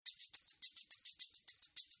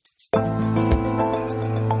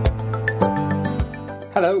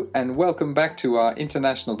Hello, and welcome back to our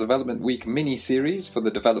International Development Week mini-series for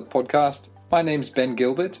the Develop podcast. My name's Ben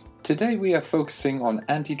Gilbert. Today we are focusing on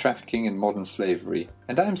anti-trafficking and modern slavery,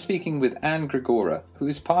 and I am speaking with Anne Gregora, who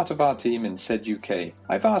is part of our team in SED UK.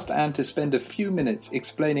 I've asked Anne to spend a few minutes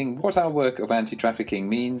explaining what our work of anti-trafficking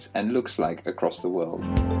means and looks like across the world.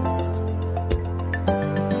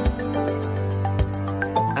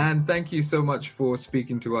 And thank you so much for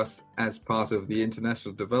speaking to us as part of the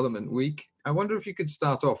International Development Week. I wonder if you could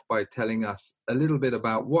start off by telling us a little bit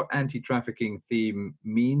about what anti-trafficking theme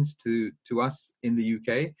means to us in the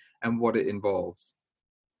UK and what it involves.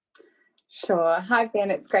 Sure. Hi, Ben.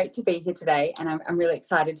 It's great to be here today, and I'm really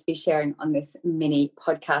excited to be sharing on this mini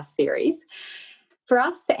podcast series. For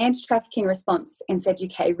us, the anti-trafficking response in SED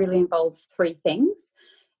UK really involves three things.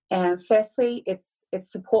 Firstly, it's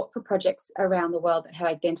support for projects around the world that have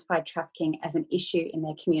identified trafficking as an issue in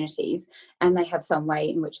their communities and they have some way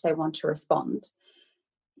in which they want to respond.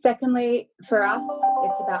 Secondly, for us,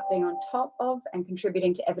 it's about being on top of and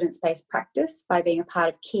contributing to evidence-based practice by being a part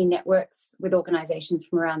of key networks with organisations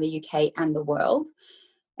from around the UK and the world.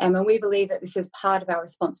 And we believe that this is part of our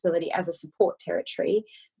responsibility as a support territory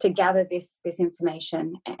to gather this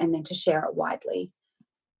information and then to share it widely.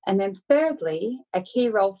 And then thirdly, a key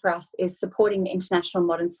role for us is supporting the international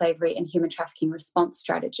modern slavery and human trafficking response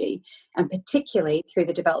strategy, and particularly through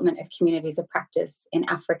the development of communities of practice in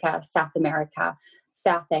Africa, South America,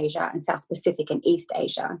 South Asia, and South Pacific and East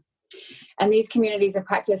Asia. And these communities of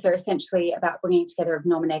practice are essentially about bringing together of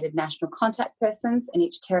nominated national contact persons in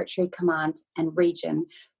each territory, command and region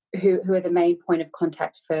who are the main point of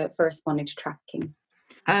contact for responding to trafficking.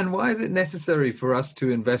 And why is it necessary for us to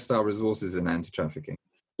invest our resources in anti-trafficking?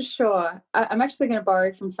 Sure. I'm actually going to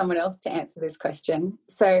borrow from someone else to answer this question.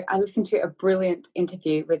 So I listened to a brilliant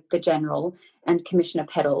interview with the General and Commissioner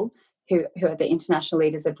Peddle, who are the international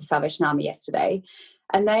leaders of the Salvation Army yesterday,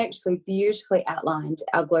 and they actually beautifully outlined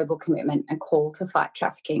our global commitment and call to fight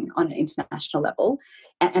trafficking on an international level.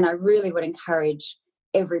 And I really would encourage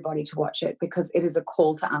everybody to watch it because it is a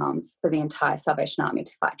call to arms for the entire Salvation Army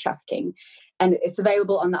to fight trafficking. And it's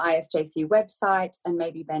available on the ISJC website, and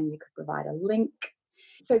maybe, Ben, you could provide a link.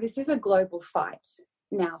 So this is a global fight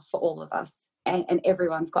now for all of us, and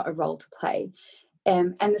everyone's got a role to play.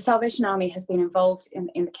 And the Salvation Army has been involved in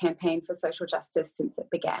the campaign for social justice since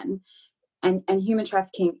it began. And human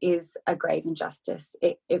trafficking is a grave injustice.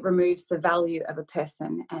 It removes the value of a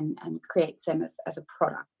person and creates them as a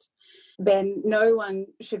product. Ben, no one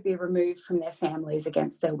should be removed from their families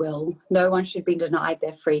against their will. No one should be denied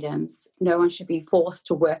their freedoms. No one should be forced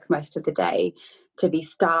to work most of the day, to be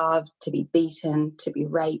starved, to be beaten, to be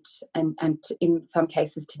raped, and in some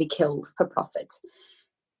cases to be killed for profit.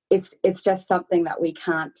 It's just something that we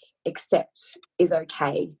can't accept is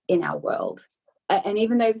okay in our world. And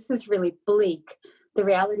even though this is really bleak, the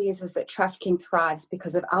reality is that trafficking thrives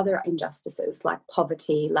because of other injustices like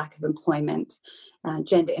poverty, lack of employment,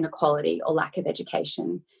 gender inequality, or lack of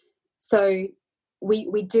education. So we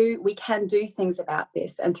can do things about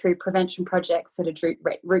this, and through prevention projects that address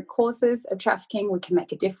root causes of trafficking, we can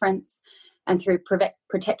make a difference. And through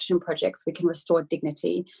protection projects, we can restore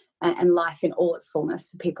dignity and life in all its fullness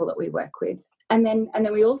for people that we work with. And then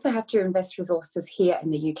we also have to invest resources here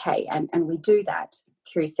in the UK, and we do that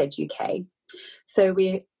through SED UK. So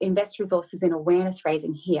we invest resources in awareness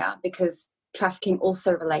raising here because trafficking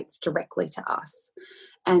also relates directly to us.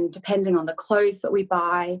 And depending on the clothes that we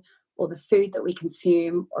buy or the food that we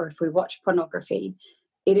consume, or if we watch pornography,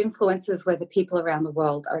 it influences whether people around the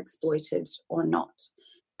world are exploited or not.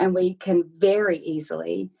 And we can very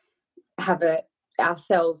easily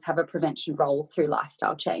ourselves have a prevention role through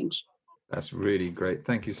lifestyle change. That's really great.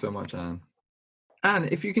 Thank you so much, Anne. Anne,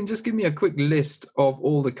 if you can just give me a quick list of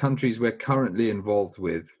all the countries we're currently involved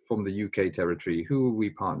with from the UK territory. Who are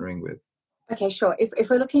we partnering with? Okay, sure. If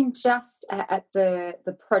we're looking just at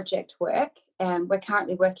the project work, we're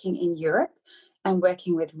currently working in Europe and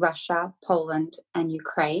working with Russia, Poland and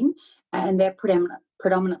Ukraine, and they're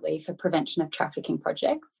predominantly for prevention of trafficking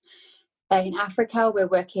projects. In Africa, we're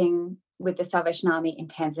working with the Salvation Army in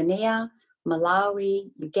Tanzania, Malawi,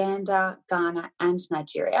 Uganda, Ghana and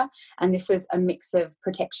Nigeria, and this is a mix of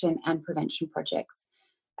protection and prevention projects.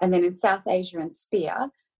 And then in South Asia and SPEAR,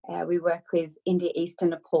 we work with India, Eastern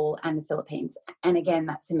Nepal and the Philippines, and again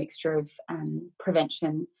that's a mixture of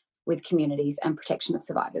prevention with communities and protection of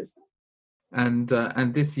survivors. And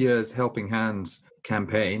this year's Helping Hands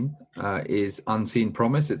campaign is Unseen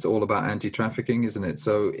Promise. It's all about anti-trafficking, isn't it?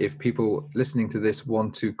 So if people listening to this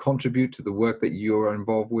want to contribute to the work that you're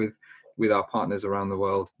involved with our partners around the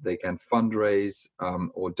world, they can fundraise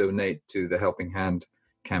or donate to the Helping Hand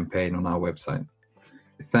campaign on our website.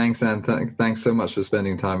 Thanks, Anne. Thanks so much for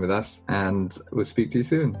spending time with us, and we'll speak to you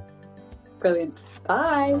soon. Brilliant.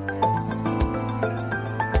 Bye.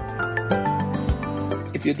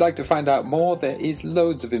 If you'd like to find out more, there is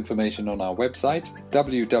loads of information on our website,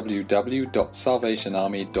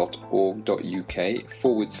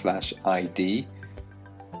 www.salvationarmy.org.uk/ID.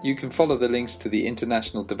 You can follow the links to the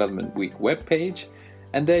International Development Week webpage,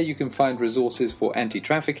 and there you can find resources for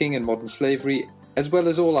anti-trafficking and modern slavery, as well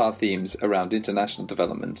as all our themes around international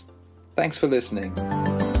development. Thanks for listening.